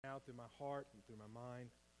out through my heart and through my mind.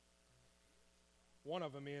 One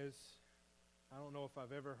of them is, I don't know if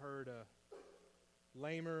I've ever heard a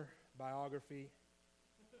lamer biography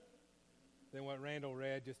than what Randall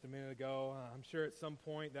read just a minute ago. I'm sure at some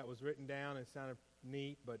point that was written down and sounded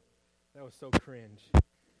neat, but that was so cringe.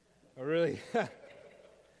 It really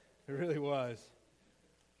was.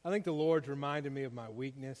 I think the Lord's reminded me of my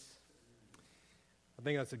weakness. I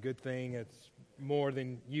think that's a good thing. It's more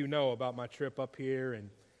than you know about my trip up here. And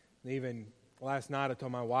even last night I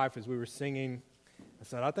told my wife as we were singing, I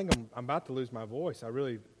said, I think I'm about to lose my voice. I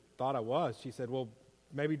really thought I was. She said, well,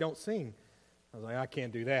 maybe don't sing. I was like, I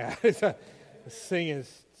can't do that.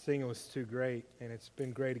 Singing was too great, and it's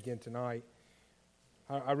been great again tonight.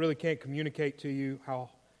 I really can't communicate to you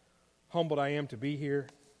how humbled I am to be here.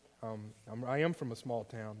 I am from a small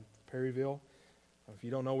town, Perryville. If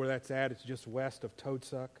you don't know where that's at, it's just west of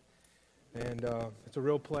Toadsuck, and it's a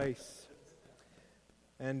real place.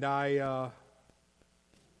 And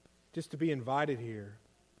just to be invited here,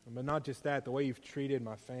 but not just that, the way you've treated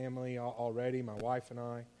my family already, my wife and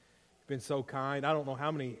I, you've been so kind. I don't know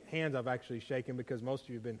how many hands I've actually shaken because most of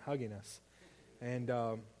you have been hugging us. And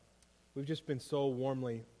we've just been so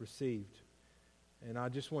warmly received. And I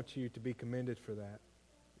just want you to be commended for that.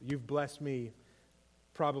 You've blessed me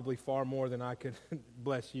probably far more than I could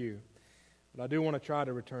bless you. But I do want to try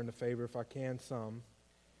to return the favor if I can some.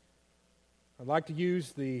 I'd like to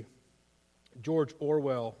use the George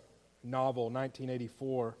Orwell novel,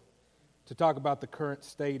 1984, to talk about the current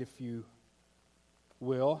state, if you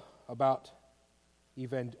will,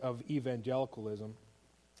 of evangelicalism.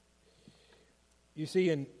 You see,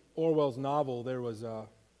 in Orwell's novel, there was a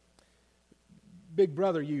Big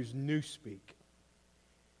Brother used newspeak.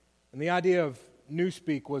 And the idea of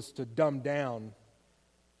newspeak was to dumb down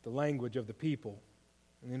the language of the people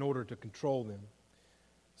in order to control them.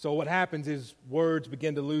 So what happens is words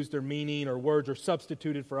begin to lose their meaning, or words are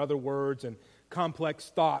substituted for other words, and complex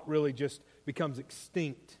thought really just becomes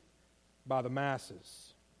extinct by the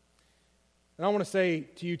masses. And I want to say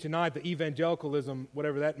to you tonight that evangelicalism,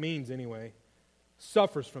 whatever that means anyway,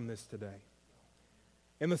 suffers from this today.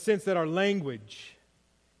 In the sense that our language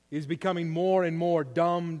is becoming more and more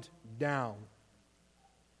dumbed down.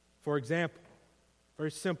 For example,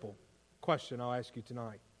 very simple question I'll ask you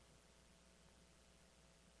tonight.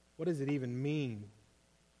 What does it even mean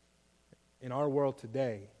in our world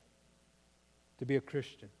today to be a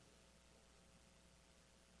Christian?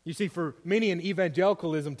 You see, for many in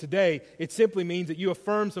evangelicalism today, it simply means that you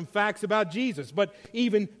affirm some facts about Jesus. But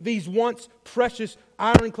even these once precious,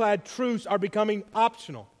 ironclad truths are becoming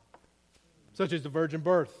optional, such as the virgin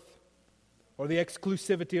birth or the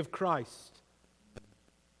exclusivity of Christ.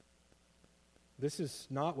 This is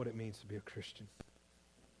not what it means to be a Christian.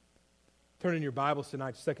 Turn in your Bibles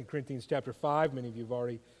tonight to 2 Corinthians chapter 5. Many of you have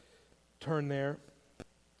already turned there.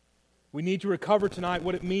 We need to recover tonight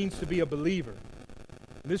what it means to be a believer.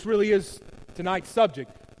 This really is tonight's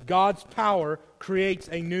subject. God's power creates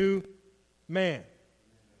a new man.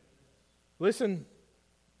 Listen,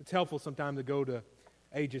 it's helpful sometimes to go to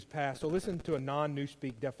ages past. So listen to a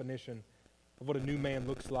non-newspeak definition of what a new man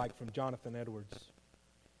looks like from Jonathan Edwards.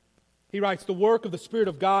 He writes, the work of the Spirit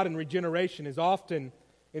of God in regeneration is often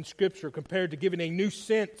in Scripture compared to giving a new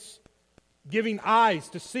sense, giving eyes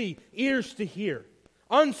to see, ears to hear,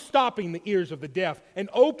 unstopping the ears of the deaf, and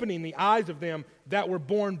opening the eyes of them that were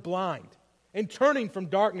born blind, and turning from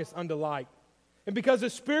darkness unto light. And because the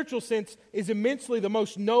spiritual sense is immensely the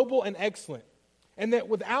most noble and excellent, and that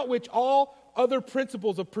without which all other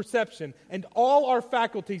principles of perception and all our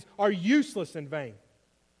faculties are useless and vain.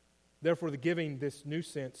 Therefore, the giving this new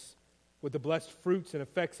sense with the blessed fruits and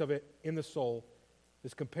effects of it in the soul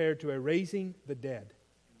is compared to a raising the dead.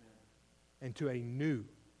 Amen. And to a new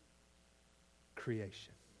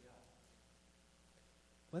creation.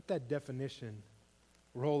 Let that definition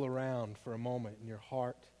roll around for a moment in your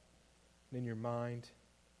heart and in your mind.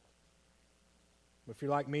 If you're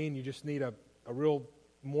like me and you just need a real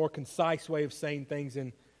more concise way of saying things,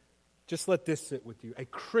 and just let this sit with you. A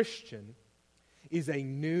Christian is a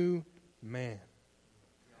new man.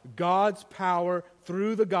 God's power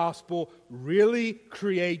through the gospel really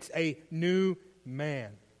creates a new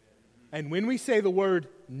man. And when we say the word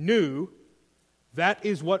new, that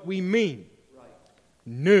is what we mean. Right.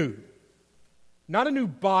 New. Not a new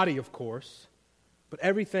body, of course, but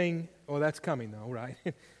everything, that's coming though, right?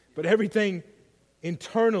 But everything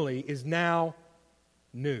internally is now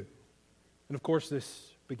new. And of course, this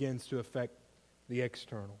begins to affect the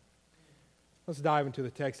external. Let's dive into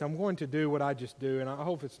the text. I'm going to do what I just do, and I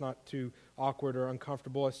hope it's not too awkward or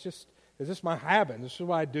uncomfortable. It's just my habit. This is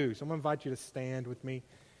what I do. So I'm going to invite you to stand with me.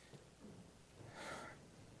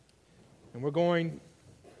 And we're going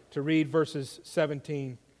to read verses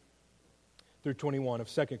 17 through 21 of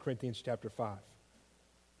 2 Corinthians chapter 5.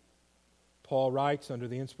 Paul writes under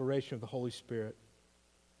the inspiration of the Holy Spirit,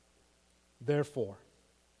 "Therefore,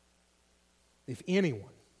 if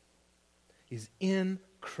anyone is in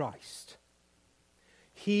Christ,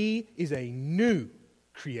 he is a new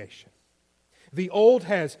creation. The old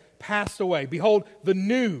has passed away. Behold, the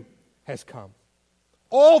new has come.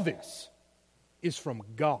 All this is from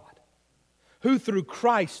God, who through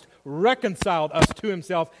Christ reconciled us to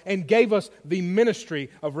himself and gave us the ministry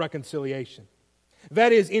of reconciliation.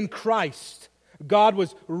 That is, in Christ, God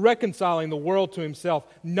was reconciling the world to himself,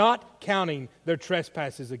 not counting their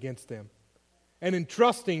trespasses against them, and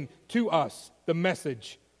entrusting to us the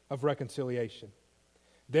message of reconciliation.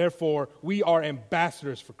 Therefore, we are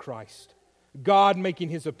ambassadors for Christ, God making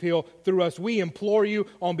his appeal through us. We implore you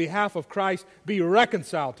on behalf of Christ, be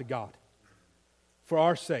reconciled to God. For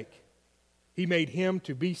our sake, he made him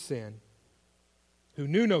to be sin, who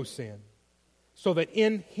knew no sin, so that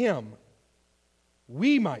in him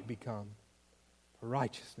we might become the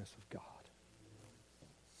righteousness of God."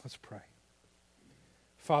 Let's pray.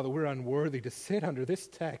 Father, we're unworthy to sit under this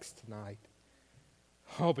text tonight.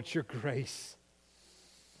 Oh, but your grace.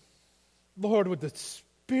 Lord, would the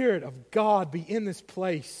Spirit of God be in this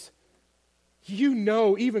place? You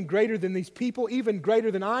know, even greater than these people, even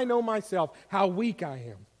greater than I know myself, how weak I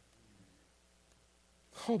am.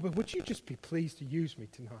 Oh, but would you just be pleased to use me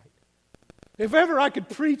tonight? If ever I could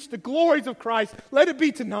preach the glories of Christ, let it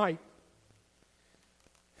be tonight.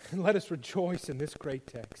 And let us rejoice in this great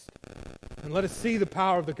text. And let us see the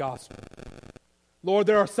power of the gospel. Lord,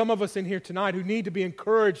 there are some of us in here tonight who need to be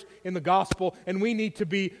encouraged in the gospel, and we need to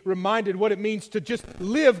be reminded what it means to just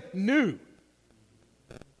live new.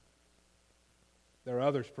 There are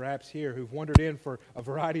others perhaps here who've wandered in for a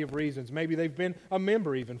variety of reasons. Maybe they've been a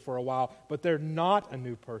member even for a while, but they're not a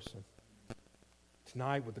new person.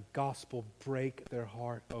 Tonight, would the gospel break their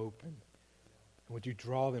heart open? And would you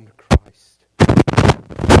draw them to Christ?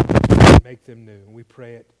 Make them new. And we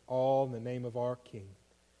pray it all in the name of our King.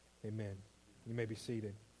 Amen. You may be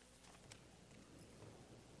seated.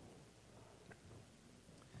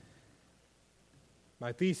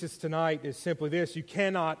 My thesis tonight is simply this: you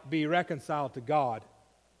cannot be reconciled to God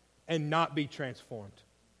and not be transformed.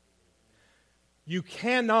 You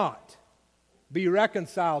cannot be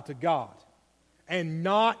reconciled to God and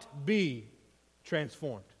not be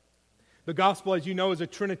transformed. The gospel, as you know, is a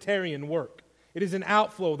Trinitarian work. It is an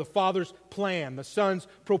outflow of the Father's plan, the Son's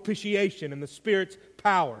propitiation, and the Spirit's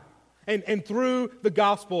power. And through the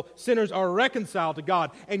gospel, sinners are reconciled to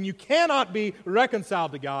God. And you cannot be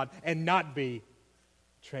reconciled to God and not be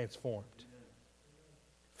transformed.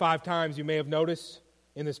 5 times you may have noticed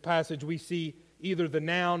in this passage we see either the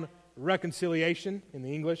noun reconciliation in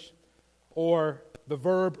the English or the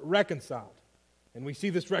verb reconciled. And we see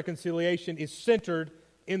this reconciliation is centered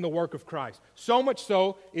in the work of Christ. So much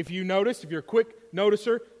so, if you're a quick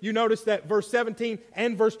noticer, you notice that verse 17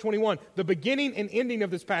 and verse 21, the beginning and ending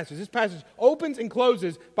of this passage opens and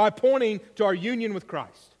closes by pointing to our union with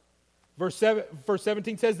Christ. Verse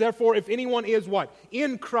 17 says, "Therefore, if anyone is" what?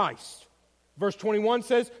 In Christ. Verse 21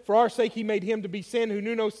 says, "For our sake he made him to be sin who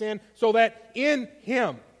knew no sin, so that in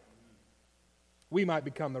him we might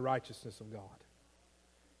become the righteousness of God."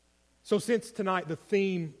 So since tonight the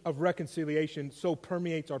theme of reconciliation so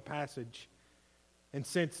permeates our passage, and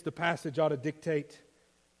since the passage ought to dictate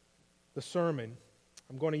the sermon,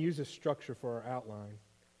 I'm going to use this structure for our outline.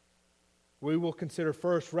 We will consider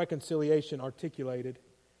first reconciliation articulated.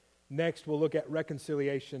 Next, we'll look at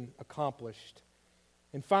reconciliation accomplished.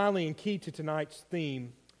 And finally, and key to tonight's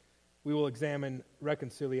theme, we will examine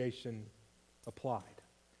reconciliation applied.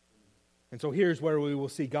 And so here's where we will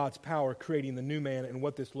see God's power creating the new man and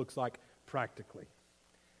what this looks like practically.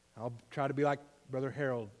 I'll try to be like Brother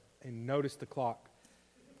Harold and notice the clock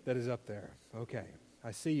that is up there. Okay,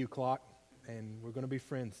 I see you, clock, and we're going to be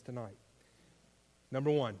friends tonight.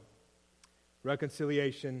 Number 1,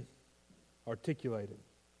 reconciliation articulated.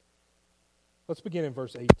 Let's begin in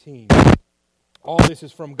verse 18. All this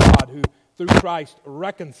is from God, who through Christ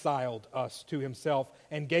reconciled us to himself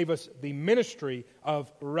and gave us the ministry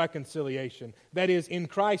of reconciliation. That is, in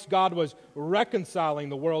Christ, God was reconciling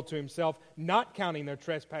the world to himself, not counting their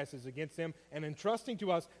trespasses against them, and entrusting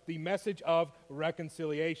to us the message of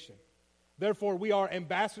reconciliation. Therefore, we are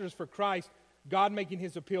ambassadors for Christ, God making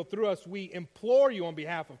his appeal through us. We implore you on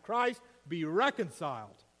behalf of Christ, be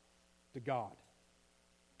reconciled to God.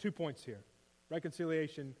 2 points here.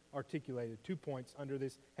 Reconciliation articulated. 2 points under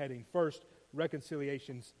this heading. First,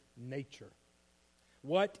 reconciliation's nature.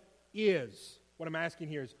 What I'm asking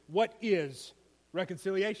here is, what is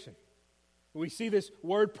reconciliation? We see this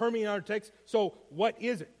word permeating our text. So what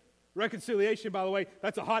is it? Reconciliation, by the way,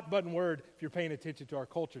 that's a hot button word if you're paying attention to our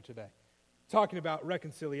culture today. Talking about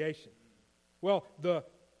reconciliation. Well, the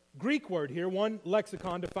Greek word here, one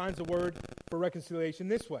lexicon defines the word for reconciliation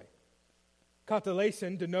this way.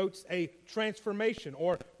 Katalesin denotes a transformation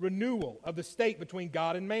or renewal of the state between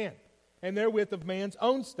God and man, and therewith of man's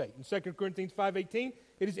own state. In 2 Corinthians 5:18,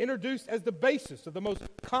 it is introduced as the basis of the most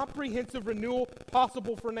comprehensive renewal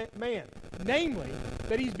possible for man, namely,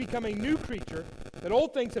 that he's become a new creature, that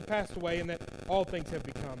old things have passed away, and that all things have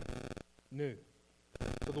become new.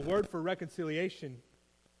 So the word for reconciliation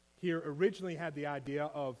here originally had the idea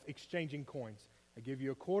of exchanging coins. I give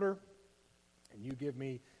you a quarter, and you give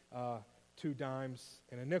me 2 dimes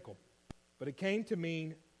and a nickel. But it came to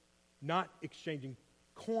mean not exchanging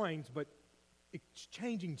coins, but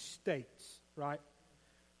exchanging states, right?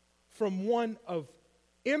 From one of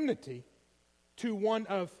enmity to one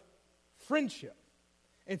of friendship.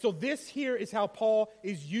 And so this here is how Paul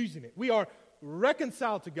is using it. We are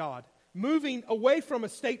reconciled to God, moving away from a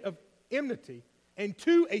state of enmity and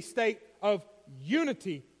to a state of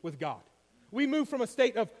unity with God. We move from a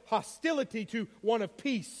state of hostility to one of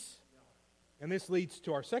peace. And this leads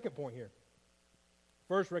to our second point here.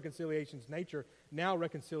 First, reconciliation's nature. Now,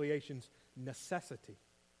 reconciliation's necessity.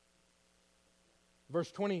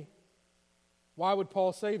 Verse 20, why would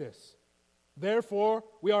Paul say this? Therefore,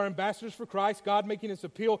 we are ambassadors for Christ, God making his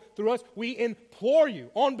appeal through us. We implore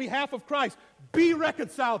you, on behalf of Christ, be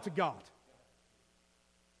reconciled to God.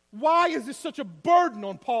 Why is this such a burden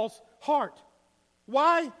on Paul's heart?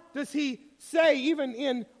 Why does he say, even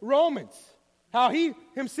in Romans, how he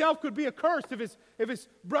himself could be accursed if his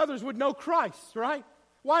brothers would know Christ, right?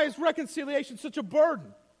 Why is reconciliation such a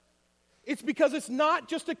burden? It's because it's not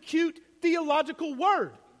just a cute theological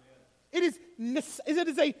word. It is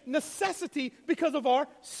a necessity because of our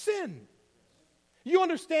sin. You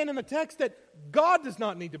understand in the text that God does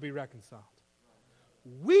not need to be reconciled.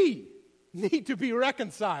 We need to be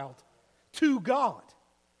reconciled to God.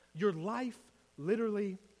 Your life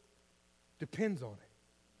literally depends on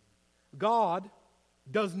it. God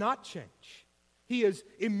does not change. He is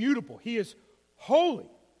immutable. He is holy.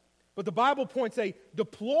 But the Bible points a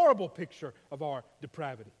deplorable picture of our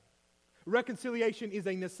depravity. Reconciliation is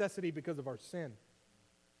a necessity because of our sin.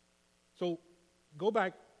 So go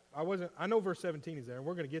back. I know verse 17 is there, and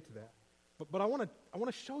we're going to get to that. But I want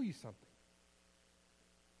to show you something.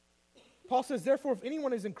 Paul says, therefore, if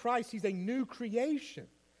anyone is in Christ, he's a new creation.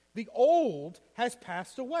 The old has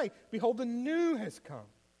passed away. Behold, the new has come.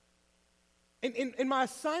 And my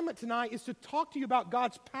assignment tonight is to talk to you about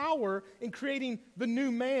God's power in creating the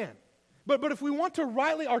new man. But if we want to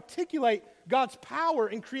rightly articulate God's power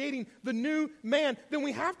in creating the new man, then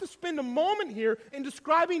we have to spend a moment here in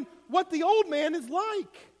describing what the old man is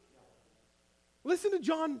like. Listen to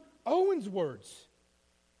John Owen's words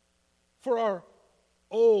for our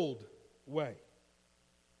old way.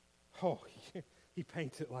 Oh, he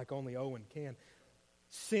paints it like only Owen can.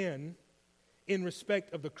 Sin, in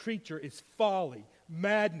respect of the creature, is folly,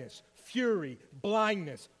 madness, fury,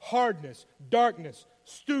 blindness, hardness, darkness,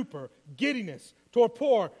 stupor, giddiness,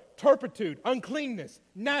 torpor, turpitude, uncleanness,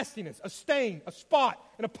 nastiness, a stain, a spot,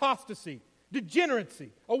 an apostasy,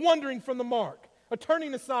 degeneracy, a wandering from the mark, a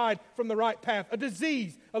turning aside from the right path, a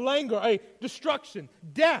disease, a languor, a destruction,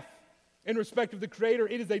 death. In respect of the Creator,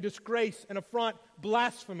 it is a disgrace, an affront,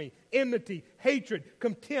 blasphemy, enmity, hatred,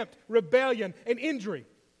 contempt, rebellion, and injury.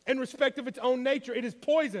 In respect of its own nature, it is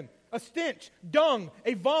poison, a stench, dung,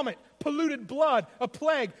 a vomit, polluted blood, a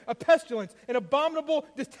plague, a pestilence, an abominable,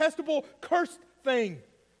 detestable, cursed thing,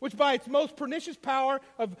 which by its most pernicious power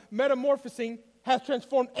of metamorphosing hath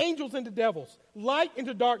transformed angels into devils, light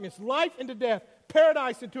into darkness, life into death,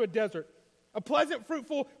 paradise into a desert, a pleasant,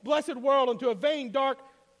 fruitful, blessed world into a vain, dark,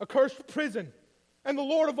 accursed prison, and the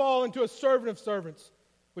Lord of all into a servant of servants,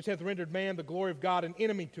 which hath rendered man the glory of God an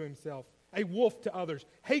enemy to himself, a wolf to others,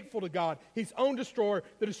 hateful to God, his own destroyer,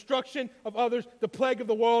 the destruction of others, the plague of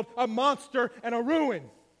the world, a monster and a ruin.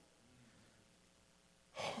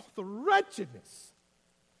 Oh, the wretchedness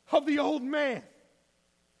of the old man.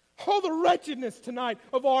 Oh, the wretchedness tonight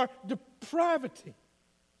of our depravity.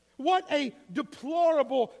 What a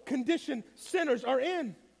deplorable condition sinners are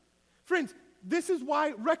in. Friends, this is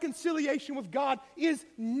why reconciliation with God is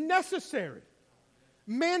necessary.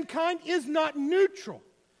 Mankind is not neutral.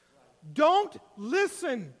 Don't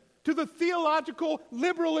listen to the theological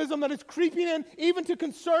liberalism that is creeping in, even to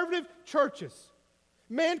conservative churches.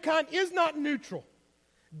 Mankind is not neutral.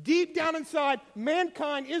 Deep down inside,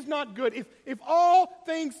 mankind is not good. If all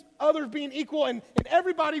things others being equal and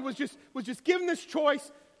everybody was just given this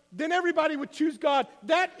choice, then everybody would choose God.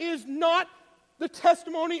 That is not the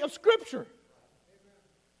testimony of Scripture.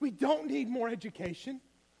 We don't need more education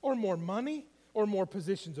or more money or more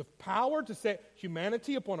positions of power to set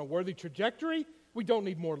humanity upon a worthy trajectory. We don't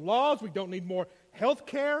need more laws. We don't need more health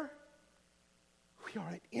care. We are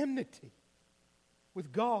at enmity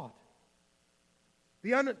with God.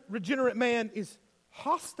 The unregenerate man is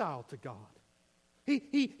hostile to God.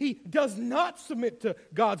 He does not submit to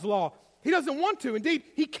God's law. He doesn't want to. Indeed,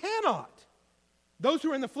 he cannot. Those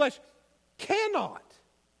who are in the flesh cannot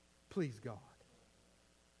please God.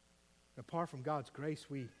 Apart from God's grace,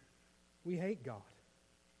 we hate God.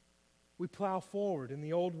 We plow forward in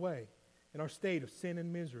the old way, in our state of sin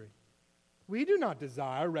and misery. We do not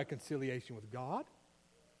desire reconciliation with God.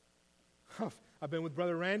 I've been with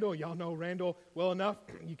Brother Randall. Y'all know Randall well enough.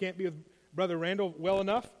 You can't be with Brother Randall well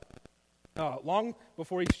enough long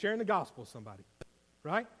before he's sharing the gospel with somebody,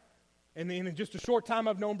 right? And in just a short time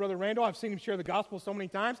I've known Brother Randall, I've seen him share the gospel so many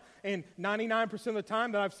times, and 99% of the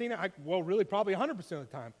time that I've seen it, really probably 100% of the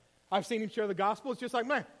time, I've seen him share the gospel. It's just like,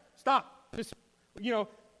 man, stop. Just,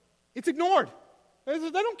 it's ignored. They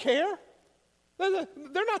don't care.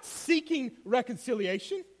 They're not seeking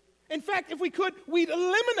reconciliation. In fact, if we could, we'd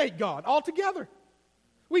eliminate God altogether.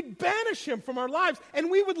 We'd banish him from our lives, and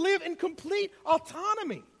we would live in complete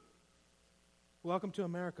autonomy. Welcome to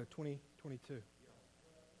America 2022.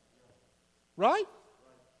 Right?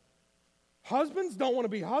 Husbands don't want to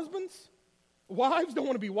be husbands. Wives don't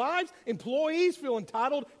want to be wives. Employees feel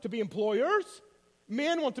entitled to be employers.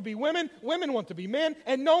 Men want to be women. Women want to be men.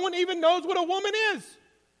 And no one even knows what a woman is.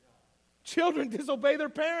 Children disobey their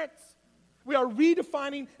parents. We are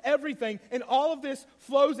redefining everything, and all of this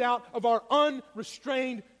flows out of our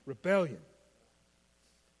unrestrained rebellion.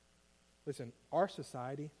 Listen, our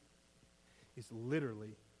society is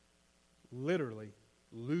literally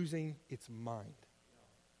losing its mind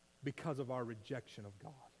because of our rejection of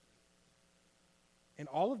God. And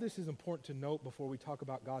all of this is important to note before we talk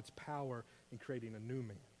about God's power in creating a new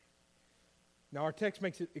man. Now, our text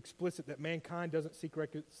makes it explicit that mankind doesn't seek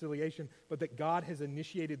reconciliation, but that God has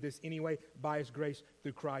initiated this anyway by his grace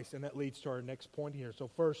through Christ. And that leads to our next point here. So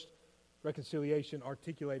first, reconciliation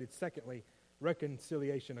articulated. Secondly,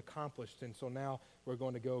 reconciliation accomplished. And so now we're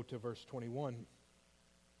going to go to verse 21.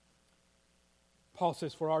 Paul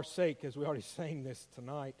says, for our sake, as we already sang this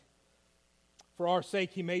tonight, for our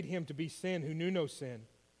sake he made him to be sin who knew no sin,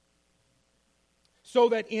 so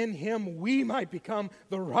that in him we might become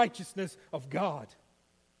the righteousness of God.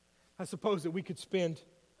 I suppose that we could spend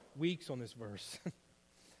weeks on this verse.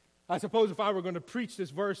 I suppose if I were going to preach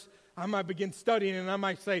this verse, I might begin studying and I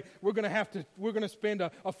might say, we're going to spend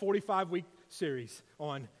a 45-week series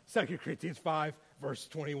on 2 Corinthians 5, verse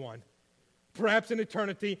 21. Perhaps in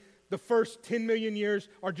eternity, the first 10 million years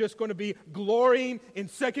are just going to be glorying in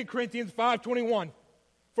 2 Corinthians 5:21.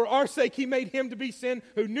 For our sake he made him to be sin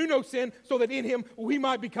who knew no sin, so that in him we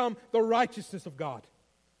might become the righteousness of God.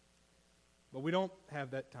 But we don't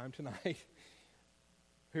have that time tonight.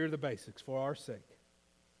 Here are the basics. For our sake.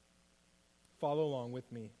 Follow along with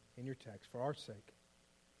me in your text. For our sake.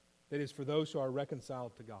 That is, for those who are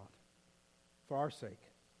reconciled to God. For our sake.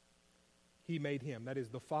 He made him. That is,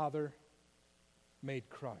 the Father made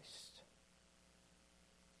Christ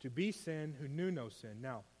to be sin who knew no sin.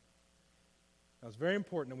 Now, it's very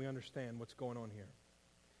important that we understand what's going on here.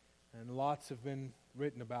 And lots have been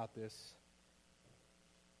written about this.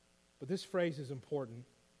 But this phrase is important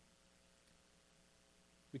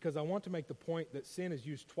because I want to make the point that sin is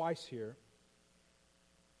used twice here.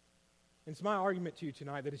 And it's my argument to you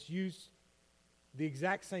tonight that it's used the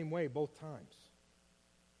exact same way both times.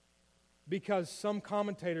 Because some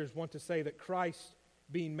commentators want to say that Christ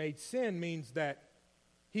being made sin means that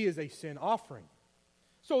he is a sin offering.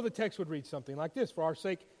 So the text would read something like this. For our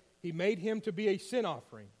sake, he made him to be a sin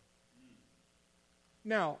offering.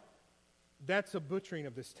 Now, that's a butchering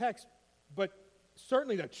of this text, but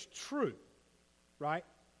certainly that's true, right?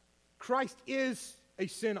 Christ is a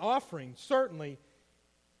sin offering, certainly.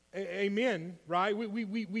 Amen, right?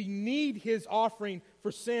 We need his offering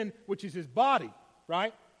for sin, which is his body,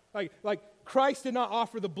 right? Like Christ did not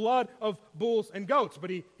offer the blood of bulls and goats, but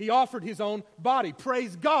he offered his own body.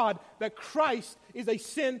 Praise God that Christ is a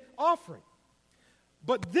sin offering.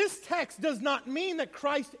 But this text does not mean that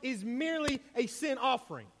Christ is merely a sin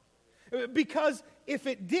offering. Because if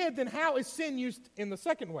it did, then how is sin used in the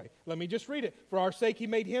second way? Let me just read it. For our sake he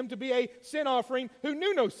made him to be a sin offering who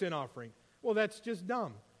knew no sin offering. Well, that's just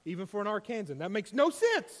dumb, even for an Arkansan. That makes no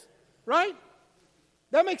sense, right?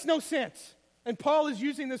 That makes no sense. And Paul is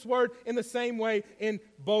using this word in the same way in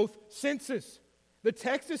both senses. The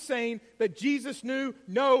text is saying that Jesus knew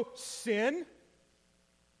no sin,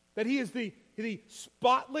 that he is the the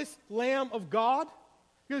spotless Lamb of God.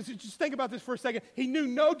 Because just think about this for a second. He knew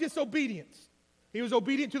no disobedience. He was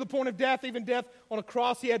obedient to the point of death, even death on a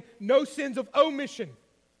cross. He had no sins of omission.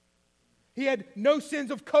 He had no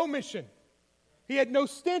sins of commission. He had no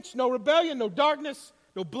stench, no rebellion, no darkness,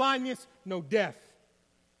 no blindness, no death.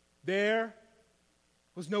 There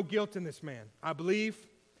was no guilt in this man. I believe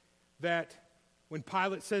that when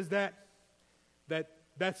Pilate says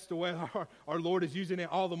that's the way our Lord is using it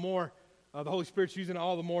all the more. The Holy Spirit's using it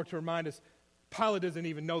all the more to remind us Pilate doesn't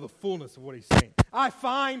even know the fullness of what he's saying. I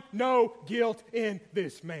find no guilt in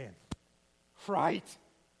this man. Right.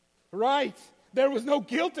 There was no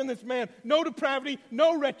guilt in this man. No depravity,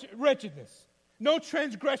 no wretchedness. No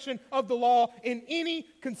transgression of the law in any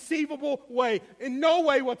conceivable way. In no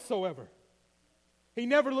way whatsoever. He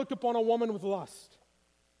never looked upon a woman with lust.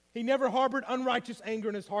 He never harbored unrighteous anger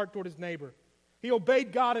in his heart toward his neighbor. He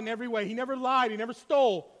obeyed God in every way. He never lied. He never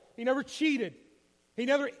stole. He never cheated. He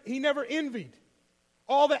never envied.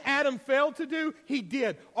 All that Adam failed to do, he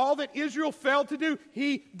did. All that Israel failed to do,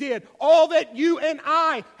 he did. All that you and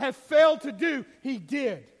I have failed to do, he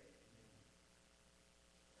did.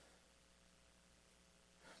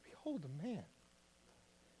 Behold the man.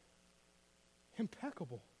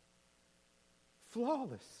 Impeccable.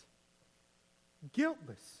 Flawless.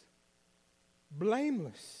 Guiltless.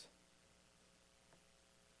 Blameless.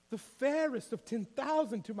 The fairest of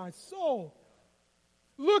 10,000 to my soul.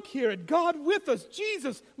 Look here at God with us,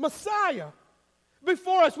 Jesus, Messiah,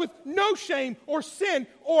 before us with no shame or sin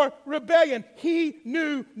or rebellion. He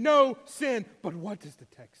knew no sin. But what does the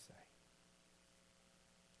text say?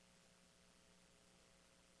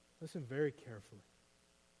 Listen very carefully.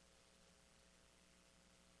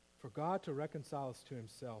 For God to reconcile us to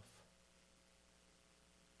himself,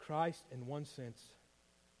 Christ, in one sense,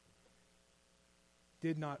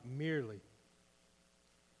 did not merely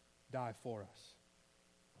die for us.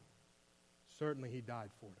 Certainly he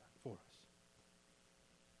died for us.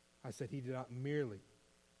 I said he did not merely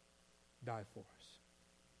die for us.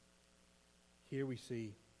 Here we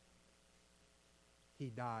see he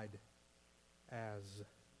died as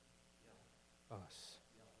us.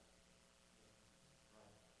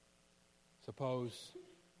 Suppose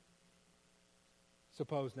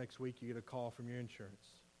next week you get a call from your insurance.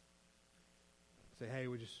 Say, hey,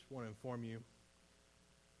 we just want to inform you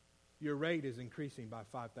your rate is increasing by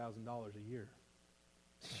 $5,000 a year.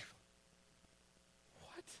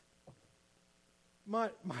 What?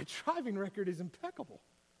 My driving record is impeccable.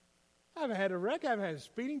 I haven't had a wreck. I haven't had a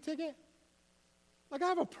speeding ticket. Like, I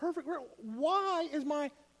have a perfect record. Why is my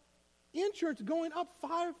insurance going up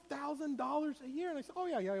 $5,000 a year? And I said, oh,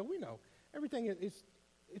 yeah, we know. Everything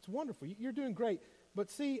it's wonderful. You're doing great. But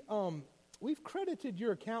see, we've credited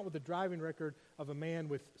your account with a driving record of a man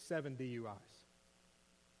with 7 DUIs.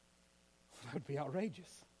 That would be outrageous.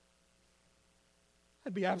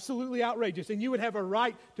 That'd be absolutely outrageous. And you would have a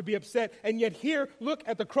right to be upset. And yet here, look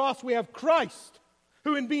at the cross, we have Christ,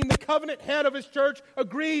 who in being the covenant head of his church,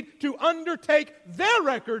 agreed to undertake their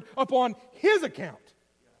record upon his account.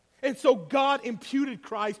 And so God imputed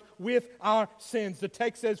Christ with our sins. The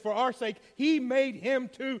text says, for our sake, he made him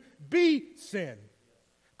to be sin.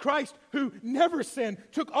 Christ, who never sinned,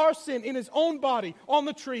 took our sin in his own body on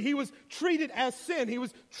the tree. He was treated as sin. He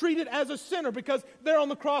was treated as a sinner because there on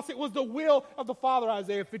the cross it was the will of the Father,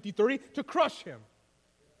 Isaiah 53, to crush him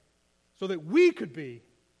so that we could be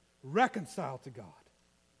reconciled to God.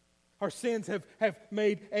 Our sins have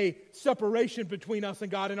made a separation between us and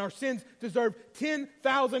God, and our sins deserve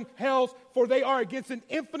 10,000 hells, for they are against an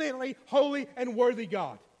infinitely holy and worthy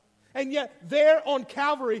God. And yet there on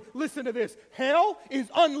Calvary, listen to this, hell is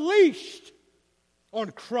unleashed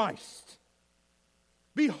on Christ.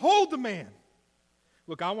 Behold the man.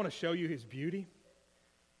 Look, I want to show you his beauty.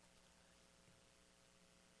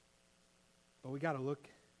 But we got to look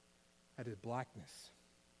at his blackness.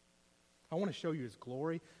 I want to show you his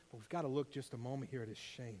glory, but we've got to look just a moment here at his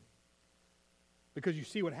shame. Because you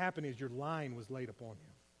see what happened is your line was laid upon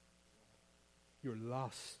him. Your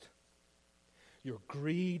lust, your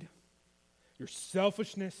greed, your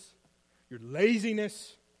selfishness, your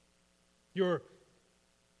laziness, your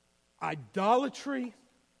idolatry,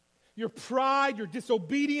 your pride, your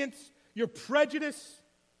disobedience, your prejudice,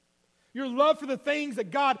 your love for the things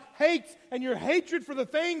that God hates, and your hatred for the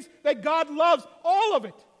things that God loves, all of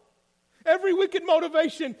it. Every wicked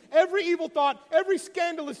motivation, every evil thought, every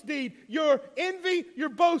scandalous deed, your envy, your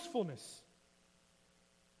boastfulness.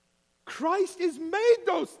 Christ is made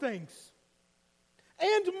those things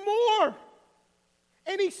and more.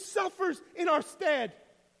 And he suffers in our stead.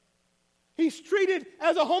 He's treated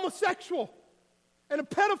as a homosexual and a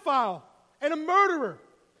pedophile and a murderer.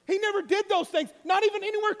 He never did those things, not even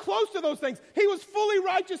anywhere close to those things. He was fully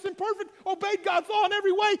righteous and perfect, obeyed God's law in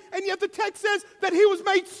every way, and yet the text says that he was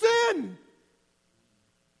made sin.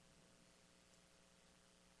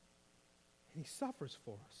 And he suffers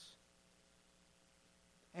for us.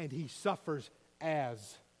 And he suffers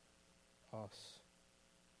as us.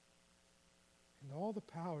 And all the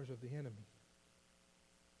powers of the enemy,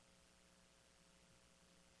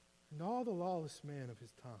 and all the lawless men of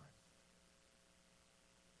his time,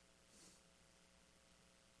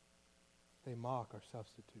 they mock our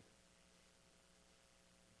substitute.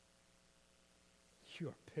 You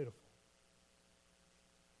are pitiful.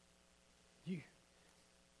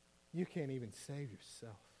 You can't even save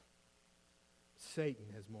yourself. Satan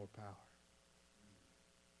has more power.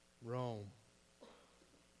 Rome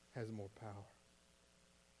has more power.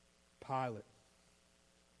 Pilate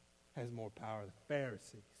has more power. The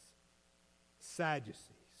Pharisees, Sadducees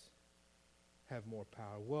have more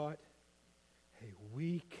power. What a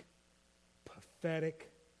weak,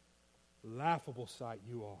 pathetic, laughable sight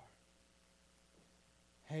you are.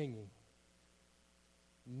 Hanging,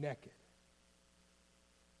 naked,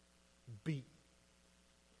 beaten,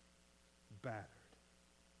 battered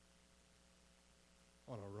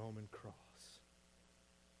on a Roman cross.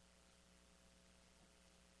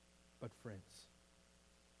 But friends,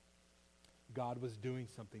 God was doing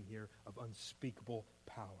something here of unspeakable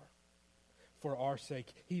power. For our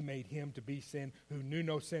sake, he made him to be sin who knew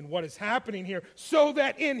no sin. What is happening here? So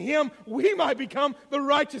that in him we might become the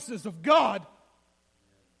righteousness of God.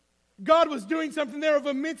 God was doing something there of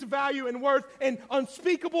immense value and worth and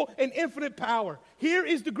unspeakable and infinite power. Here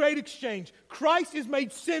is the great exchange. Christ is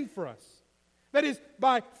made sin for us. That is,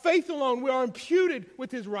 by faith alone, we are imputed with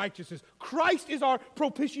his righteousness. Christ is our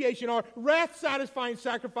propitiation, our wrath-satisfying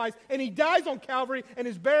sacrifice, and he dies on Calvary and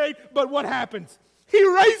is buried. But what happens? He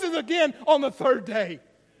raises again on the third day.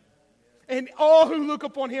 And all who look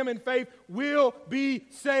upon him in faith will be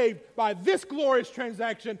saved by this glorious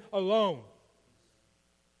transaction alone.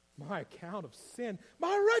 My account of sin,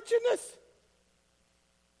 my wretchedness,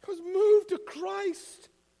 was moved to Christ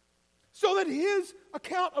so that his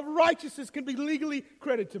account of righteousness can be legally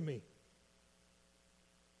credited to me.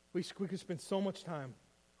 We could spend so much time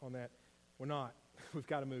on that. We're not. We've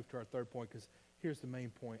got to move to our third point, because here's the main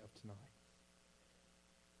point of tonight.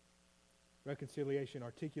 Reconciliation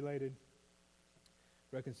articulated,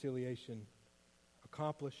 reconciliation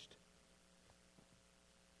accomplished.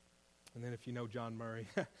 And then if you know John Murray,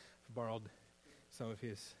 I've borrowed some of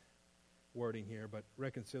his wording here, but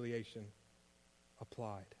reconciliation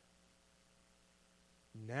applied.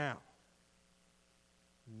 Now,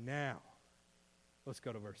 let's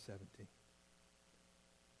go to verse 17.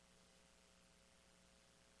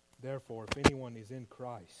 Therefore, if anyone is in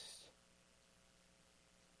Christ,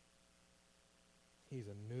 he's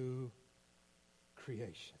a new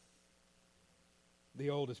creation. The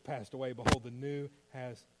old has passed away. Behold, the new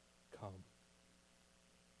has come.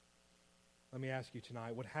 Let me ask you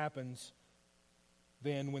tonight, what happens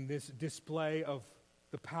then when this display of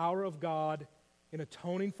the power of God in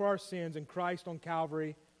atoning for our sins in Christ on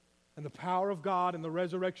Calvary, and the power of God and the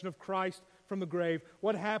resurrection of Christ from the grave,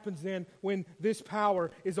 what happens then when this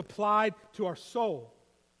power is applied to our soul?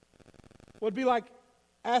 Well, it'd be like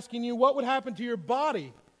asking you, what would happen to your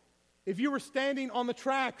body if you were standing on the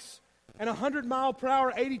tracks and a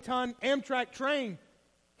 100-mile-per-hour, 80-ton Amtrak train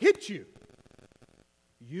hit you?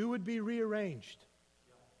 You would be rearranged.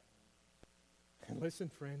 And listen,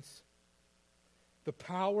 friends, the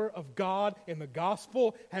power of God in the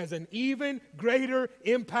gospel has an even greater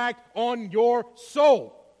impact on your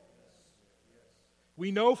soul.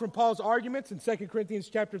 We know from Paul's arguments in 2 Corinthians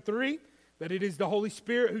chapter 3 that it is the Holy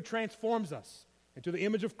Spirit who transforms us into the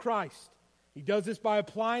image of Christ. He does this by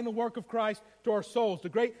applying the work of Christ to our souls. The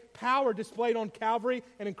great power displayed on Calvary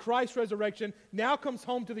and in Christ's resurrection now comes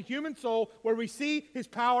home to the human soul, where we see his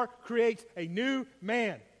power creates a new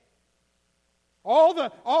man. All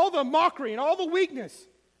the mockery and all the weakness.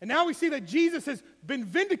 And now we see that Jesus has been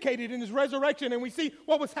vindicated in his resurrection, and we see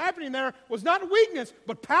what was happening there was not weakness,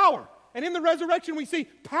 but power. And in the resurrection we see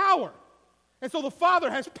power. And so the Father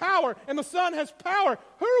has power, and the Son has power.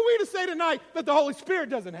 Who are we to say tonight that the Holy Spirit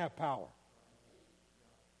doesn't have power?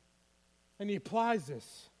 And he applies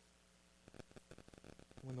this.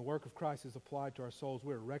 When the work of Christ is applied to our souls,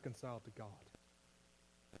 we're reconciled to God.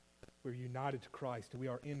 We're united to Christ, and we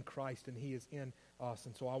are in Christ, and he is in us.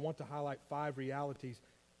 And so I want to highlight 5 realities.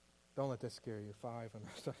 Don't let that scare you. 5. And I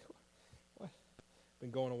was like, what? Been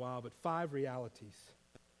going a while, but 5 realities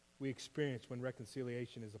we experience when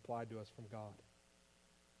reconciliation is applied to us from God.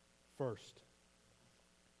 First,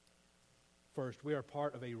 we are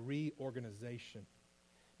part of a reorganization.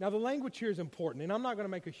 Now, the language here is important, and I'm not going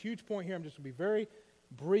to make a huge point here. I'm just going to be very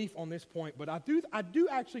brief on this point, but I do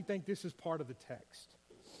actually think this is part of the text.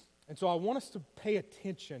 And so I want us to pay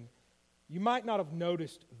attention. You might not have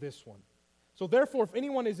noticed this one. So therefore, if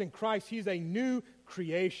anyone is in Christ, he is a new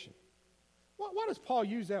creation. Why does Paul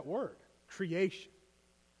use that word, creation?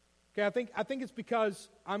 Okay, I think it's because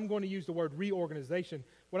I'm going to use the word reorganization.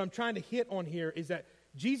 What I'm trying to hit on here is that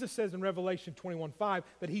Jesus says in Revelation 21:5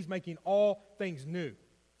 that he's making all things new.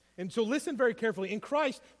 And so listen very carefully. In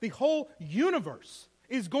Christ, the whole universe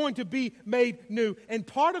is going to be made new. And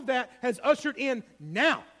part of that has ushered in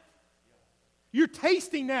now. You're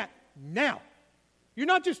tasting that now. You're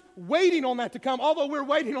not just waiting on that to come, although we're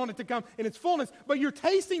waiting on it to come in its fullness, but you're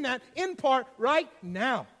tasting that in part right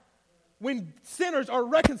now. When sinners are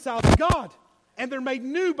reconciled to God and they're made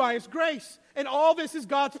new by His grace. And all this is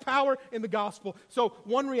God's power in the gospel. So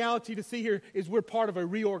one reality to see here is we're part of a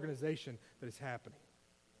reorganization that is happening.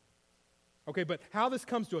 Okay, but how this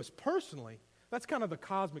comes to us personally, that's kind of the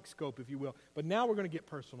cosmic scope, if you will. But now we're going to get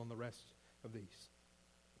personal on the rest of these.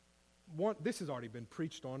 This has already been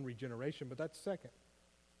preached on, regeneration, but that's second.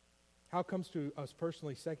 How it comes to us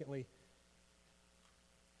personally, secondly,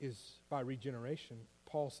 is by regeneration.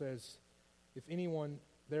 Paul says, if anyone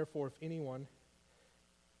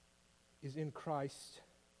is in Christ,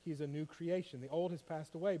 he is a new creation. The old has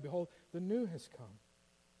passed away. Behold, the new has come.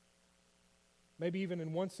 Maybe even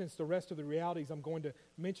in one sense, the rest of the realities I'm going to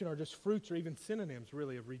mention are just fruits or even synonyms,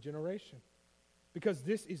 really, of regeneration. Because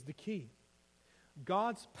this is the key.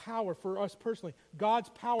 God's power, for us personally, God's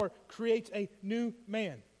power creates a new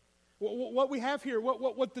man. What we have here,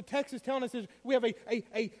 what the text is telling us is we have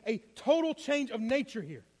a total change of nature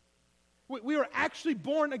here. We are actually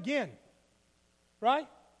born again. Right?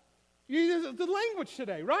 The language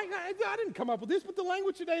today, right? I didn't come up with this, but the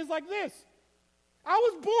language today is like this. I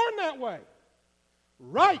was born that way.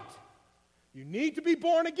 Right. You need to be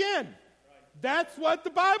born again. That's what the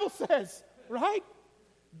Bible says, right?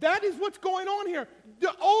 That is what's going on here.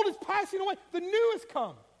 The old is passing away. The new has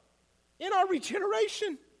come. In our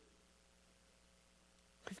regeneration,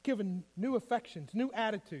 we've given new affections, new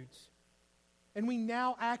attitudes. And we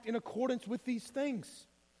now act in accordance with these things.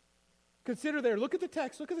 Consider there, look at the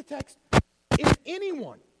text. If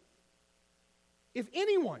anyone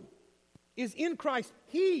is in Christ,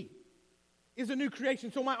 he is a new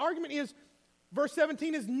creation. So my argument is, verse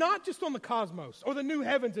 17 is not just on the cosmos or the new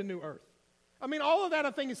heavens and new earth. I mean, all of that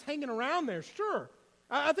I think is hanging around there, sure.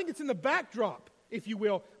 I think it's in the backdrop, if you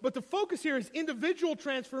will. But the focus here is individual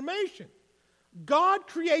transformation. God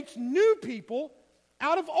creates new people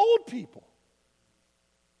out of old people.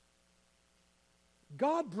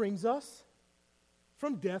 God brings us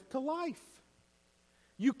from death to life.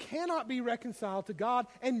 You cannot be reconciled to God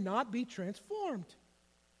and not be transformed.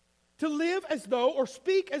 To live as though, or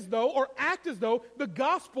speak as though, or act as though the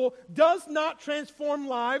gospel does not transform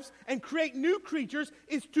lives and create new creatures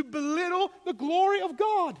is to belittle the glory of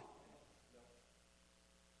God.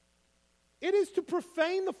 It is to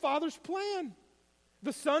profane the Father's plan,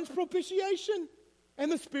 the Son's propitiation,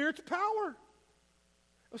 and the Spirit's power.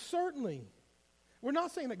 Certainly, we're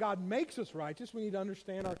not saying that God makes us righteous. We need to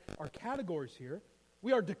understand our categories here.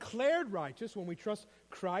 We are declared righteous when we trust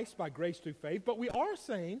Christ by grace through faith, but we are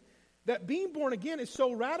saying that being born again is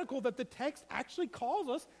so radical that the text actually calls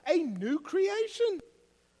us a new creation.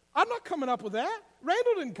 I'm not coming up with that.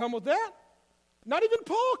 Randall didn't come with that. Not even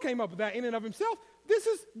Paul came up with that in and of himself. This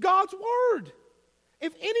is God's word.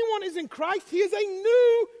 If anyone is in Christ, he is a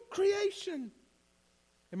new creation.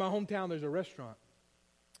 In my hometown, there's a restaurant.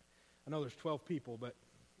 I know there's 12 people, but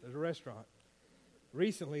there's a restaurant.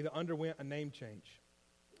 Recently, that underwent a name change.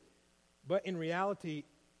 But in reality,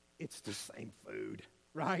 it's the same food,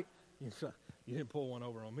 right? You didn't pull one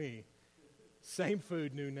over on me. Same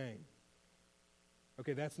food, new name.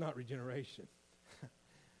 Okay, that's not regeneration.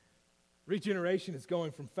 Regeneration is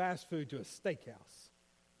going from fast food to a steakhouse.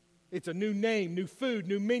 It's a new name, new food,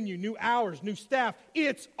 new menu, new hours, new staff.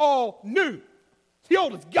 It's all new. The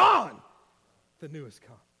old is gone. The new has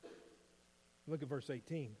come. Look at verse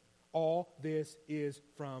 18. All this is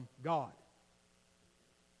from God.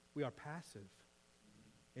 We are passive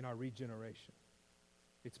in our regeneration.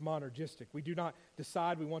 It's monergistic. We do not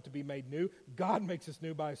decide we want to be made new. God makes us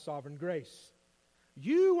new by His sovereign grace.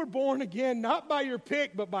 You were born again not by your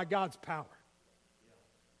pick, but by God's power.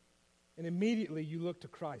 And immediately you look to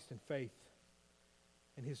Christ in faith,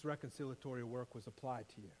 and His reconciliatory work was applied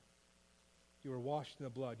to you. You were washed in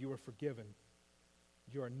the blood. You were forgiven.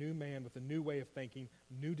 You are a new man with a new way of thinking,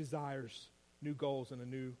 new desires, new goals, and a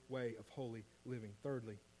new way of holy living.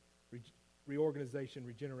 Thirdly, reorganization,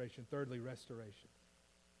 regeneration. Thirdly, restoration.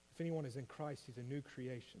 If if anyone is in Christ, he's a new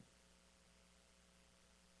creation.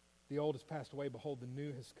 The old has passed away. Behold, the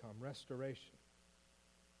new has come. Restoration.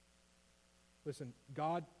 Listen,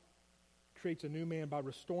 God creates a new man by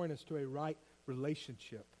restoring us to a right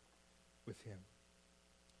relationship with him.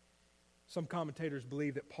 Some commentators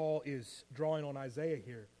believe that Paul is drawing on Isaiah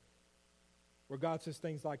here, where God says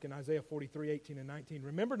things like in Isaiah 43:18 and 19,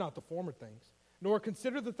 remember not the former things, nor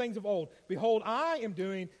consider the things of old. Behold, I am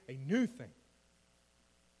doing a new thing.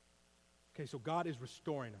 Okay, so God is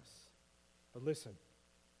restoring us. But listen,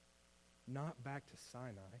 not back to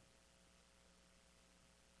Sinai.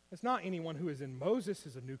 It's not anyone who is in Moses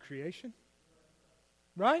is a new creation.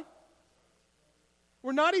 Right?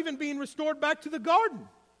 We're not even being restored back to the garden.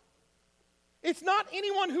 It's not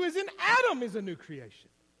anyone who is in Adam is a new creation.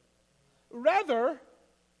 Rather,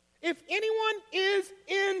 if anyone is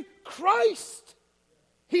in Christ,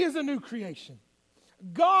 he is a new creation.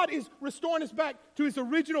 God is restoring us back to his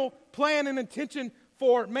original plan and intention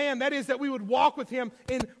for man. That is, that we would walk with him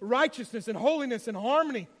in righteousness and holiness and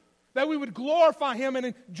harmony. That we would glorify him and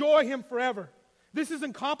enjoy him forever. This is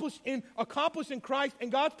accomplished in Christ,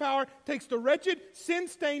 and God's power takes the wretched,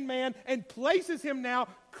 sin-stained man and places him now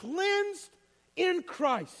cleansed in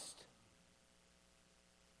Christ.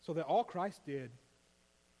 So that all Christ did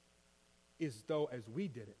is though as we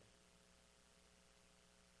did it.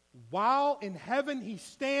 While in heaven he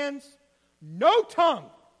stands, no tongue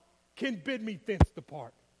can bid me thence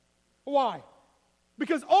depart. Why?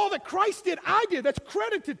 Because all that Christ did, I did. That's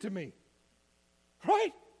credited to me.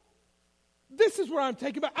 Right? This is where I'm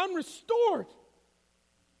taken back. I'm restored.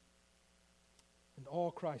 And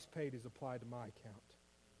all Christ paid is applied to my account.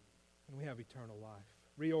 And we have eternal life.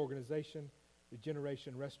 Reorganization,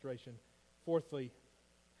 regeneration, restoration. Fourthly,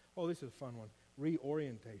 this is a fun one,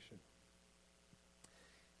 reorientation.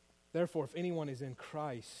 Therefore, if anyone is in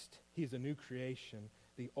Christ, he is a new creation.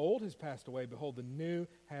 The old has passed away. Behold, the new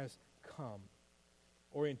has come.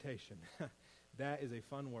 Orientation. That is a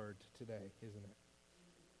fun word today, isn't it?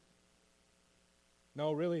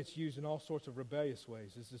 No, really, it's used in all sorts of rebellious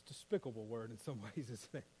ways. It's a despicable word in some ways,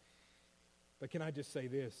 isn't it? But can I just say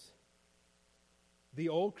this? The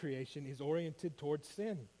old creation is oriented towards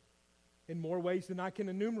sin in more ways than I can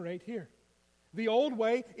enumerate here. The old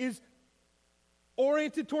way is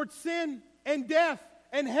oriented towards sin and death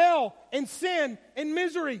and hell and sin and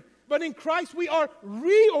misery. But in Christ we are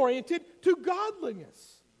reoriented to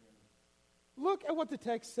godliness. Look at what the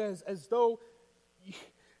text says as though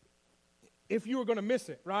if you were going to miss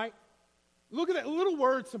it, right? Look at that little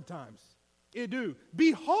word sometimes. Idu.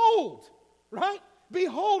 Behold, right?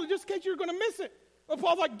 Behold, just in case you're going to miss it. But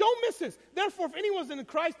Paul's like, don't miss this. Therefore, if anyone's in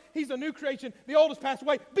Christ, he's a new creation. The old has passed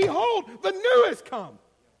away. Behold, the new has come.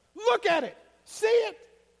 Look at it. See it.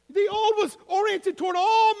 The old was oriented toward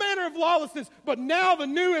all manner of lawlessness, but now the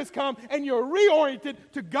new has come, and you're reoriented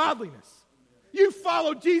to godliness. You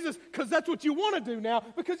follow Jesus because that's what you want to do now,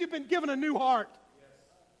 because you've been given a new heart.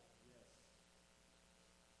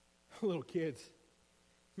 Little kids,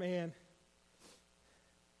 man,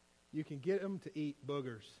 you can get them to eat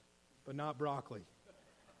boogers, but not broccoli,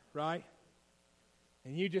 right?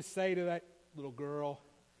 And you just say to that little girl,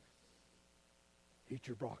 eat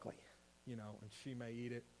your broccoli, and she may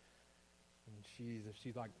eat it. And if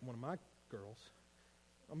she's like one of my girls,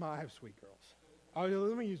 I have sweet girls.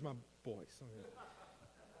 Let me use my boys.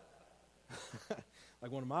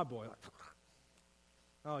 Like one of my boys,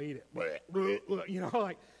 I'll eat it.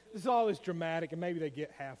 Like this is all this dramatic, and maybe they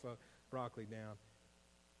get half a broccoli down.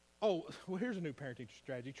 Here's a new parenting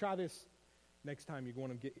strategy. Try this next time you're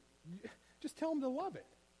going to just tell them to love it.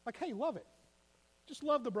 Like, hey, love it. Just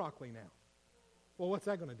love the broccoli now. Well, what's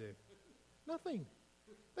that going to do? Nothing.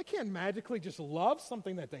 They can't magically just love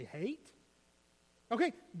something that they hate.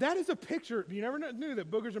 Okay, that is a picture. You never knew that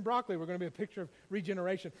boogers and broccoli were going to be a picture of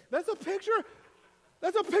regeneration. That's a picture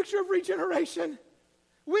of regeneration.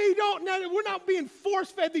 We're not being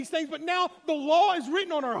force-fed these things, but now the law is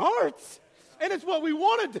written on our hearts. And it's what we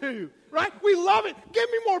want to do, right? We love it. Give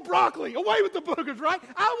me more broccoli. Away with the boogers, right?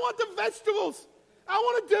 I want the vegetables. I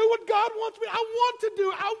want to do what God wants me. I want to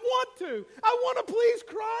do. I want to please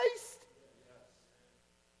Christ.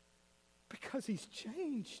 Because he's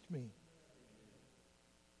changed me.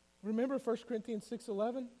 Remember 1 Corinthians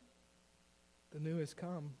 6:11? The new has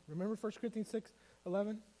come. Remember 1 Corinthians 6:11?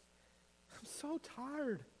 I'm so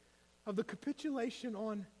tired of the capitulation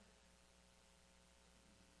on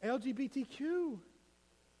LGBTQ.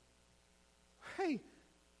 Hey,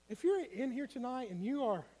 if you're in here tonight and you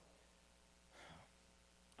are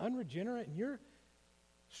unregenerate and you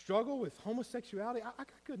struggle with homosexuality, I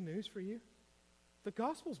got good news for you. The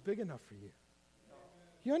gospel's big enough for you.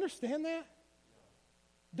 You understand that?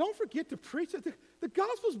 don't forget to preach it. The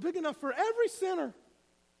gospel's big enough for every sinner.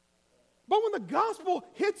 But when the gospel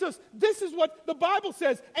hits us, this is what the Bible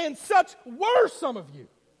says, and such were some of you.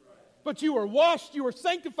 But you were washed, you were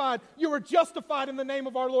sanctified, you were justified in the name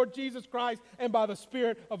of our Lord Jesus Christ and by the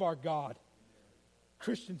Spirit of our God.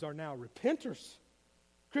 Christians are now repenters.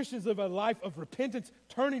 Christians live a life of repentance,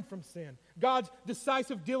 turning from sin. God's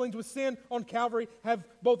decisive dealings with sin on Calvary have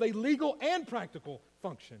both a legal and practical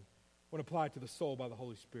function when applied to the soul by the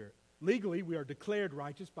Holy Spirit. Legally, we are declared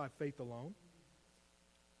righteous by faith alone.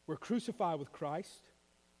 We're crucified with Christ.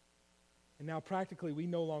 And now practically, we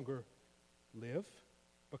no longer live,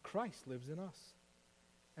 but Christ lives in us.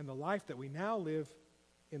 And the life that we now live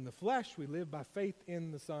in the flesh, we live by faith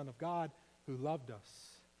in the Son of God who loved us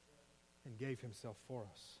and gave himself for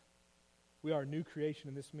us. We are a new creation,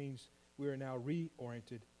 and this means we are now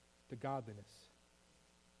reoriented to godliness.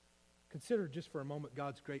 Consider just for a moment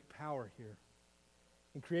God's great power here.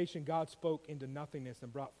 In creation, God spoke into nothingness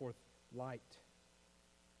and brought forth light.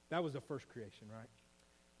 That was the first creation, right?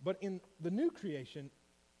 But in the new creation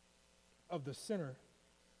of the sinner,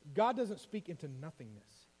 God doesn't speak into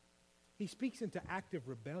nothingness. He speaks into active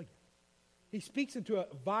rebellion. He speaks into a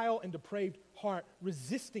vile and depraved heart,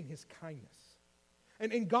 resisting his kindness.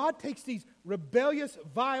 And God takes these rebellious,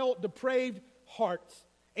 vile, depraved hearts,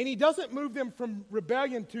 and he doesn't move them from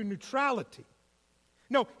rebellion to neutrality.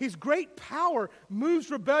 No, his great power moves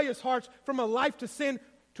rebellious hearts from a life to sin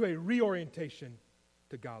to a reorientation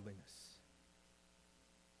to godliness.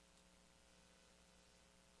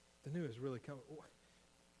 The new is really coming.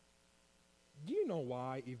 Do you know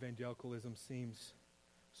why evangelicalism seems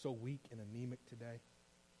so weak and anemic today?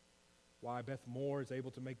 Why Beth Moore is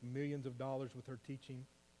able to make millions of dollars with her teaching?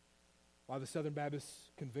 Why the Southern Baptist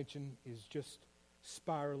Convention is just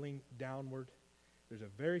spiraling downward? There's a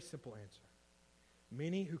very simple answer.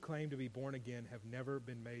 Many who claim to be born again have never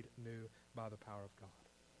been made new by the power of God.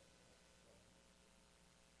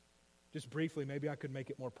 Just briefly, maybe I could make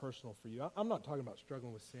it more personal for you. I'm not talking about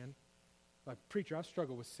struggling with sin. Like, preacher, I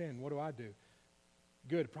struggle with sin. What do I do?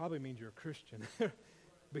 Good, it probably means you're a Christian.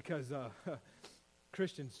 Because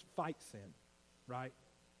Christians fight sin, right?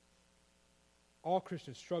 All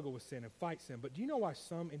Christians struggle with sin and fight sin. But do you know why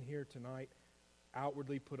some in here tonight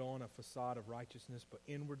outwardly put on a facade of righteousness, but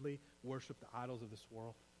inwardly worship the idols of this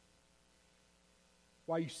world?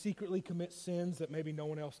 Why you secretly commit sins that maybe no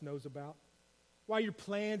one else knows about? Why your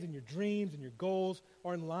plans and your dreams and your goals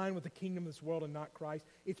are in line with the kingdom of this world and not Christ?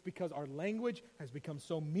 It's because our language has become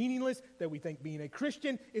so meaningless that we think being a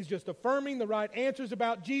Christian is just affirming the right answers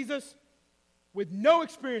about Jesus with no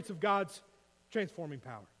experience of God's transforming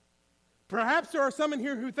power. Perhaps there are some in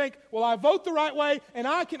here who think, well, I vote the right way and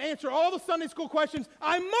I can answer all the Sunday school questions.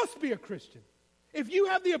 I must be a Christian. If you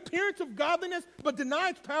have the appearance of godliness but deny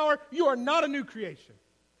its power, you are not a new creation.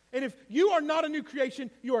 And if you are not a new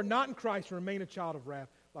creation, you are not in Christ and remain a child of wrath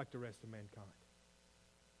like the rest of mankind.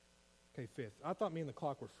 Okay, fifth. I thought me and the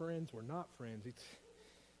clock were friends. We're not friends.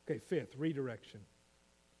 Okay, fifth, redirection.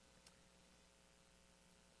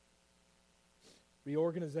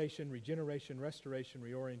 Reorganization, regeneration, restoration,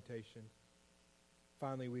 reorientation.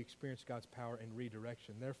 Finally, we experience God's power in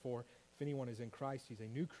redirection. Therefore, if anyone is in Christ, he's a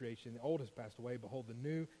new creation. The old has passed away. Behold, the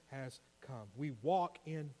new has come. We walk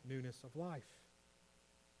in newness of life.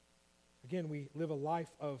 Again, we live a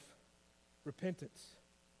life of repentance.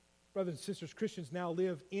 Brothers and sisters, Christians now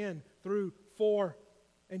live in, through, for,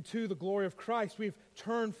 and to the glory of Christ. We've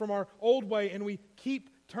turned from our old way, and we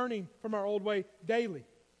keep turning from our old way daily.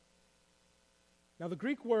 Now, the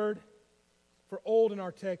Greek word for old in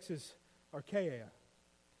our text is archaia.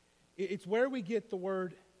 It's where we get the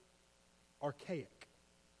word archaic.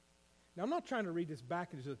 Now, I'm not trying to read this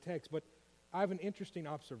back into the text, but I have an interesting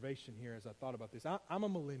observation here as I thought about this. I'm a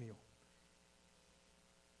millennial.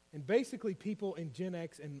 And basically, people in Gen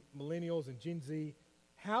X and millennials and Gen Z,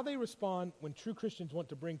 how they respond when true Christians want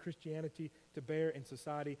to bring Christianity to bear in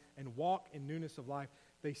society and walk in newness of life,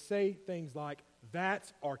 they say things like,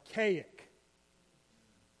 that's archaic.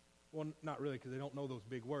 Well, not really, because they don't know those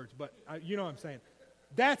big words, but you know what I'm saying.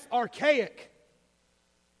 That's archaic.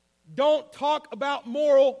 Don't talk about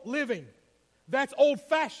moral living. That's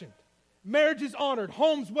old-fashioned. Marriage is honored,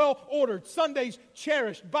 homes well ordered, Sundays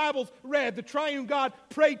cherished, Bibles read, the triune God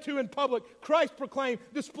prayed to in public, Christ proclaimed,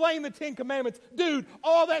 displaying the Ten Commandments. Dude,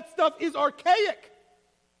 all that stuff is archaic.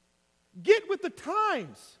 Get with the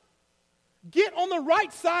times. Get on the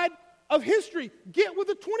right side of history. Get with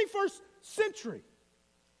the 21st century.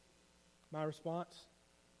 My response?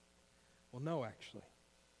 Well, no, actually.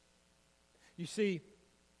 You see,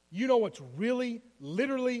 you know what's really,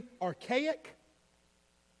 literally archaic?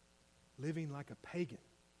 Living like a pagan.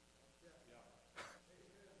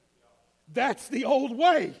 That's the old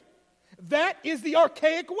way. That is the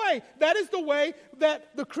archaic way. That is the way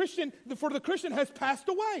that for the Christian has passed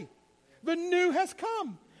away. The new has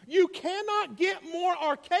come. You cannot get more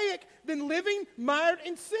archaic than living mired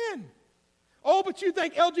in sin. Oh, but you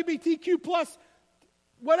think LGBTQ plus,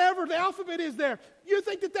 whatever the alphabet is there, you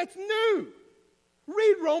think that that's new.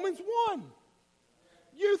 Read Romans 1.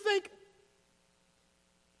 You think,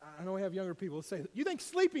 I know we have younger people say, you think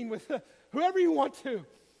sleeping with whoever you want to,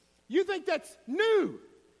 you think that's new.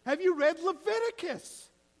 Have you read Leviticus?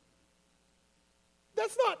 None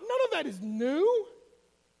of that is new.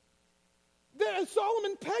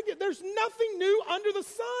 Solomon pegged it. There's nothing new under the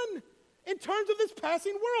sun in terms of this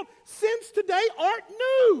passing world. Sins today aren't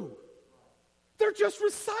new. They're just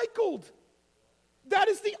recycled. That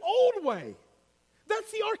is the old way.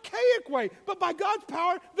 That's the archaic way. But by God's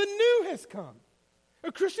power, the new has come.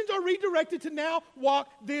 Christians are redirected to now walk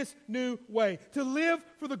this new way, to live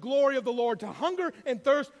for the glory of the Lord, to hunger and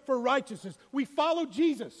thirst for righteousness. We follow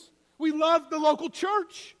Jesus. We love the local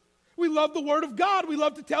church. We love the Word of God. We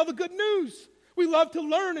love to tell the good news. We love to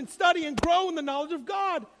learn and study and grow in the knowledge of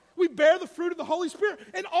God. We bear the fruit of the Holy Spirit.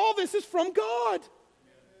 And all this is from God.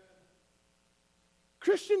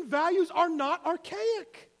 Christian values are not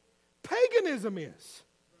archaic. Paganism is.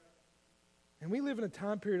 And we live in a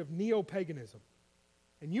time period of neo-paganism.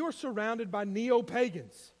 And you are surrounded by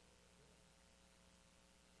neo-pagans.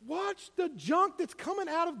 Watch the junk that's coming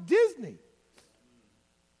out of Disney.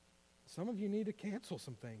 Some of you need to cancel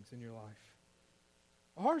some things in your life.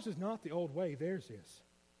 Ours is not the old way, theirs is.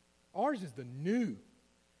 Ours is the new.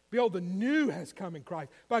 Behold, the new has come in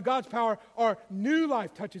Christ. By God's power, our new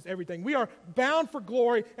life touches everything. We are bound for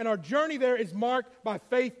glory, and our journey there is marked by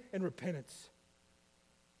faith and repentance.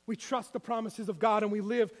 We trust the promises of God, and we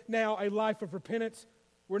live now a life of repentance.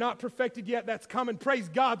 We're not perfected yet. That's coming. Praise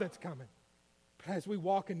God, that's coming. But as we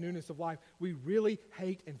walk in newness of life, we really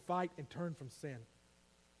hate and fight and turn from sin.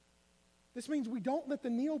 This means we don't let the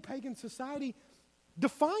neo-pagan society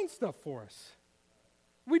define stuff for us.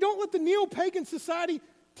 We don't let the neo-pagan society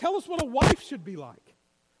tell us what a wife should be like,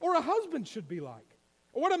 or a husband should be like,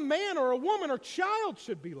 or what a man or a woman or child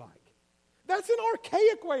should be like. That's an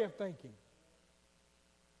archaic way of thinking.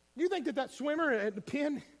 You think that swimmer at the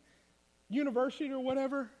Penn University or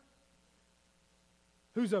whatever,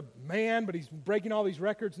 who's a man, but he's breaking all these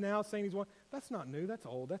records now, saying he's one, that's not new, that's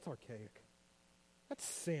old, that's archaic. That's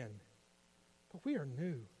sin. But we are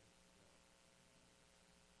new.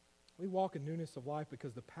 We walk in newness of life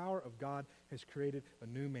because the power of God has created a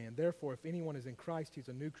new man. Therefore, if anyone is in Christ, he's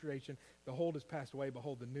a new creation. The old has passed away.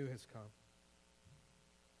 Behold, the new has come.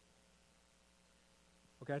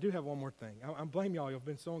 Okay, I do have one more thing. I blame y'all. You've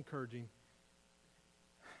been so encouraging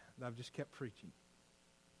that I've just kept preaching.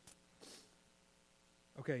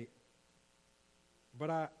 Okay, but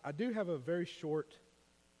I do have a very short,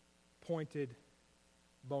 pointed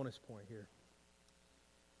bonus point here.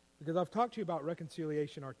 Because I've talked to you about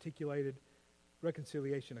reconciliation articulated,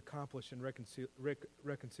 reconciliation accomplished, and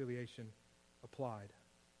reconciliation applied.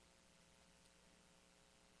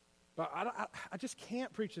 But I just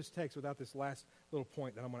can't preach this text without this last little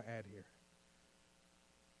point that I'm going to add here.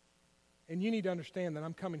 And you need to understand that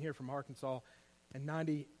I'm coming here from Arkansas, and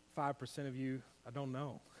 95% of you, I don't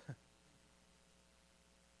know.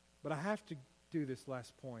 But I have to do this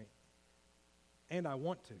last point, and I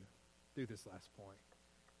want to do this last point.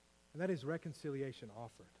 And that is reconciliation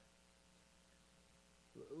offered.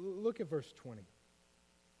 Look at verse 20.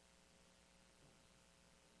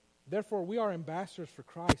 Therefore, we are ambassadors for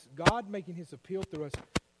Christ, God making his appeal through us.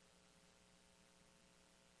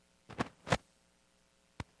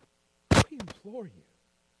 We implore you.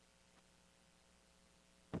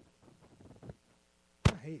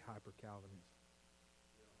 I hate hyper-Calvinism.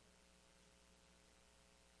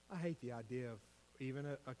 I hate the idea of even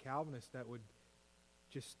a Calvinist that would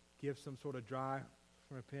just give some sort of dry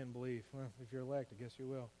from a pen belief. Well, if you're elect, I guess you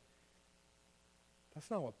will.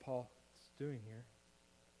 That's not what Paul is doing here.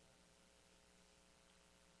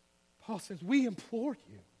 Paul says, we implore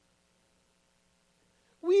you.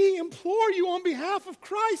 We implore you on behalf of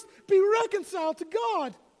Christ, be reconciled to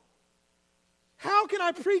God. How can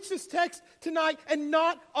I preach this text tonight and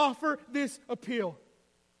not offer this appeal?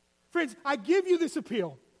 Friends, I give you this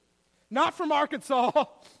appeal, not from Arkansas,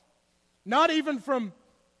 not even from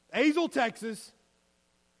Azle, Texas,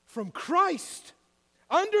 from Christ,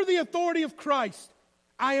 under the authority of Christ.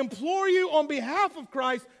 I implore you on behalf of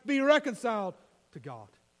Christ, be reconciled to God.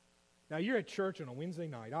 Now, you're at church on a Wednesday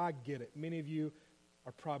night. I get it. Many of you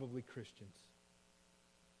are probably Christians.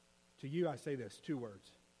 To you, I say this, 2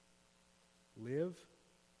 words. Live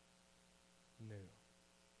new.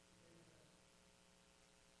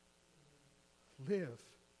 live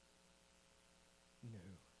new.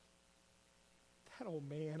 That old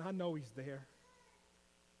man, I know he's there.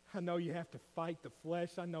 I know you have to fight the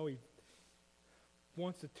flesh. I know he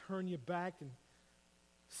wants to turn you back, and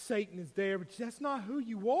Satan is there, but that's not who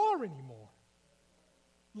you are anymore.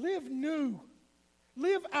 Live new.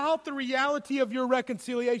 Live out the reality of your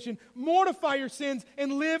reconciliation. Mortify your sins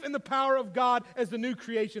and live in the power of God as the new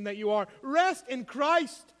creation that you are. Rest in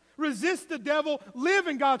Christ. Resist the devil. Live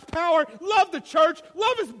in God's power. Love the church.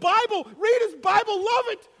 Love His Bible. Read His Bible. Love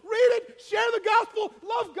it. Read it. Share the gospel.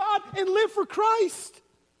 Love God and live for Christ.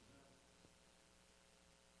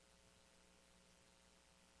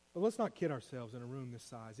 But let's not kid ourselves in a room this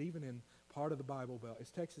size, even in part of the Bible Belt.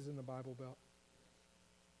 Is Texas in the Bible Belt?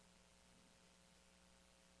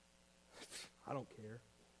 I don't care.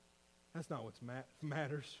 That's not what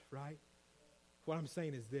matters, right? What I'm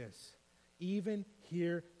saying is this. Even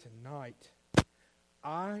here tonight,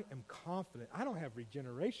 I am confident. I don't have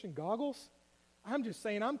regeneration goggles. I'm just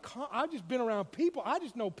saying I've just been around people. I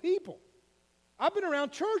just know people. I've been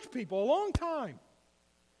around church people a long time.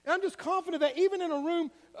 And I'm just confident that even in a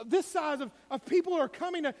room this size of people who are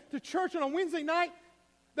coming to church on a Wednesday night,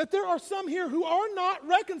 that there are some here who are not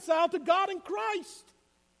reconciled to God in Christ.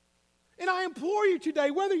 And I implore you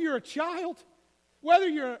today, whether you're a child, whether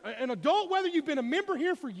you're an adult, whether you've been a member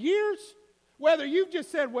here for years, whether you've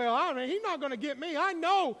just said, well, I don't know, he's not going to get me. I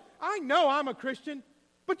know I'm a Christian,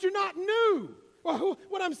 but you're not new. Well,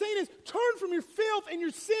 what I'm saying is turn from your filth and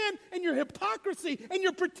your sin and your hypocrisy and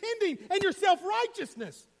your pretending and your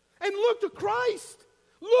self-righteousness and look to Christ.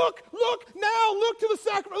 Look now, look to the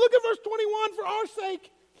sacrament. Look at verse 21, for our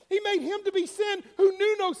sake. He made Him to be sin who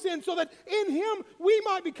knew no sin, so that in Him we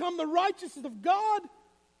might become the righteousness of God.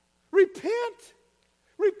 Repent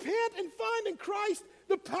and find in Christ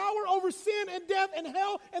the power over sin and death and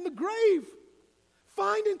hell and the grave.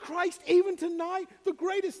 Find in Christ even tonight the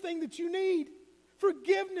greatest thing that you need.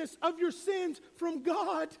 Forgiveness of your sins from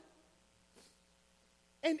God.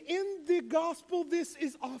 And in the gospel, this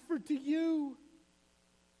is offered to you.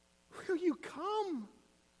 Will you come?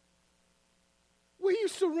 Will you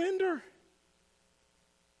surrender?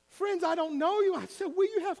 Friends, I don't know you. I said, will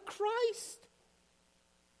you have Christ?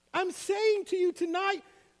 I'm saying to you tonight,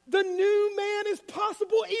 the new man is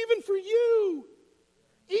possible even for you.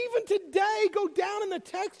 Even today, go down in the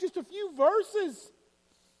text just a few verses.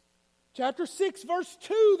 Chapter 6, verse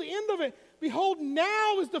 2, the end of it. Behold,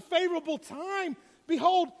 now is the favorable time.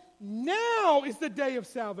 Behold, now is the day of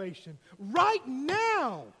salvation. Right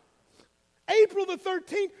now. April the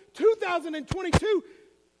 13th, 2022.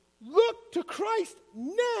 Look to Christ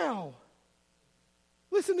now.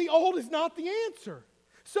 Listen, the old is not the answer.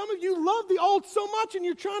 Some of you love the old so much and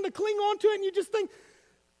you're trying to cling on to it and you just think,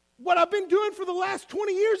 what I've been doing for the last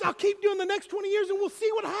 20 years, I'll keep doing the next 20 years and we'll see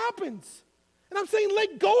what happens. And I'm saying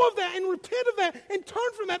let go of that and repent of that and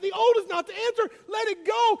turn from that. The old is not the answer. Let it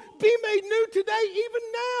go. Be made new today, even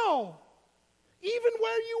now. Even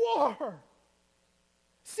where you are.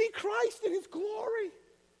 See Christ in His glory.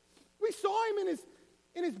 We saw Him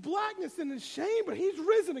in his blackness and His shame, but He's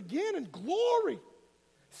risen again in glory.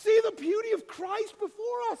 See the beauty of Christ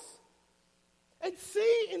before us. And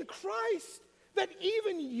see in Christ that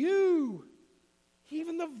even you,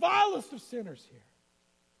 even the vilest of sinners here,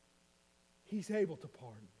 He's able to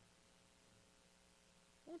pardon.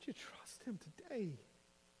 Won't you trust Him today?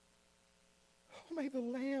 Oh, may the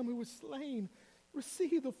Lamb who was slain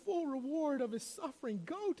receive the full reward of His suffering.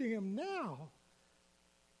 Go to Him now.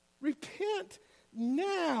 Repent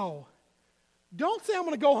now. Don't say, I'm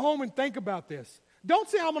going to go home and think about this. Don't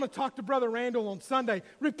say, I'm going to talk to Brother Randall on Sunday.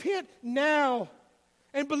 Repent now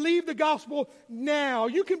and believe the gospel now.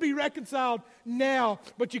 You can be reconciled now,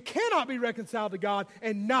 but you cannot be reconciled to God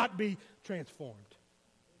and not be transformed.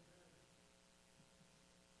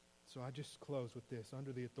 So I just close with this.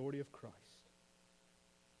 Under the authority of Christ,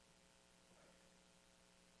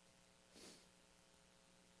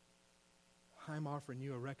 I'm offering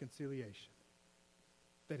you a reconciliation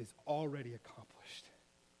that is already accomplished.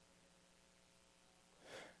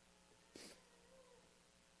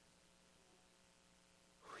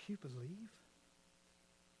 Will you believe?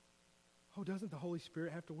 Oh, doesn't the Holy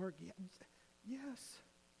Spirit have to work? Yes.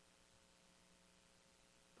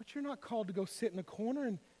 But you're not called to go sit in a corner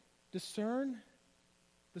and discern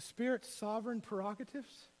the Spirit's sovereign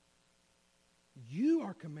prerogatives. You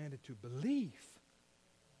are commanded to believe.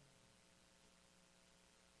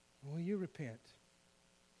 Will you repent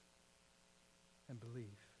and believe?